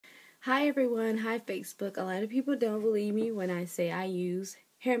Hi everyone, hi Facebook. A lot of people don't believe me when I say I use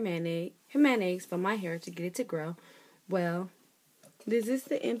hair mayonnaise for my hair to get it to grow. Well, this is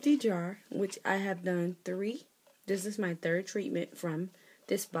the empty jar, which I have done three. This is my third treatment from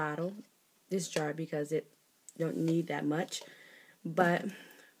this bottle, this jar, because it don't need that much. But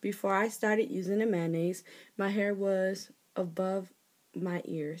before I started using the mayonnaise, my hair was above my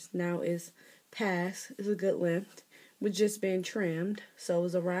ears. Now it's past, it's a good length, with just being trimmed. So it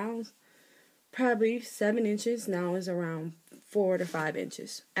was around probably 7 inches. Now is around 4 to 5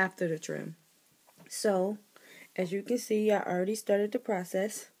 inches after the trim. So, as you can see, I already started the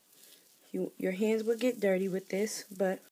process. Your hands will get dirty with this, but